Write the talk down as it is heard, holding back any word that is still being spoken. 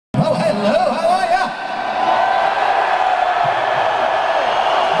Hello, how are ya?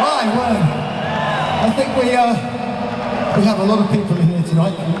 My word. I think we have a lot of people in here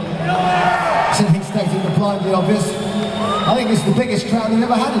tonight. Something stating the blindly obvious. I think it's the biggest crowd we've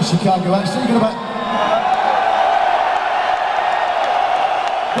ever had in Chicago, actually.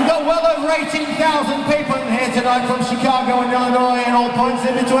 We've got well over 18,000 people in here tonight from Chicago and Illinois and all points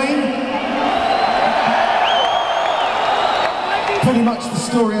in between. Pretty much the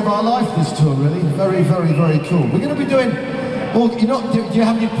story of our life, this tour, really. Very, very, very cool. We're going to be doing... Well, do you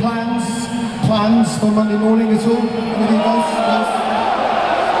have any plans for Monday morning at all? Anything else?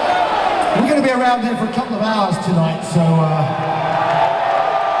 We're going to be around here for a couple of hours tonight, so...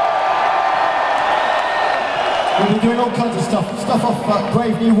 we'll be doing all kinds of stuff. Stuff off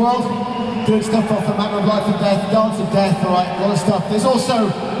Brave New World, doing stuff off The Matter of Life and Death, Dance of Death, alright, a lot of stuff. There's also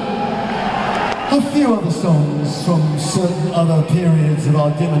a few other songs from certain other periods of our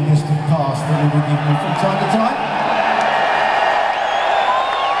dim and distant past that we'll be giving you from time to time.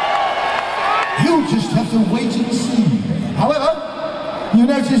 You'll just have to wait and see. However, you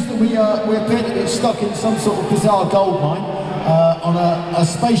notice that we appear to get stuck in some sort of bizarre gold mine on a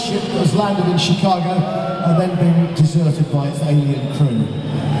spaceship that has landed in Chicago and then been deserted by its alien crew.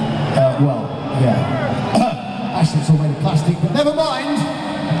 Well, yeah. Actually, it's all made of plastic, but never mind.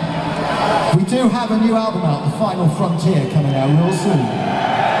 We do have a new album out, The Final Frontier, coming out real soon.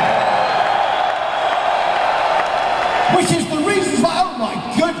 Which is the reason why, oh my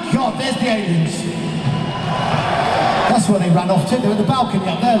good God, there's the aliens. That's where they ran off to. They're at the balcony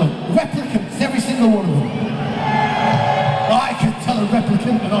up there, look. Replicants, every single one of them. I can tell a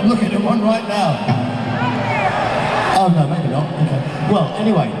replicant and I'm looking at one right now. Oh no, maybe not. Okay. Well,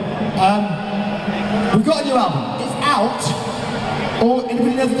 anyway, we've got a new album. It's out. Or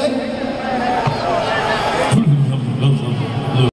anybody know the date?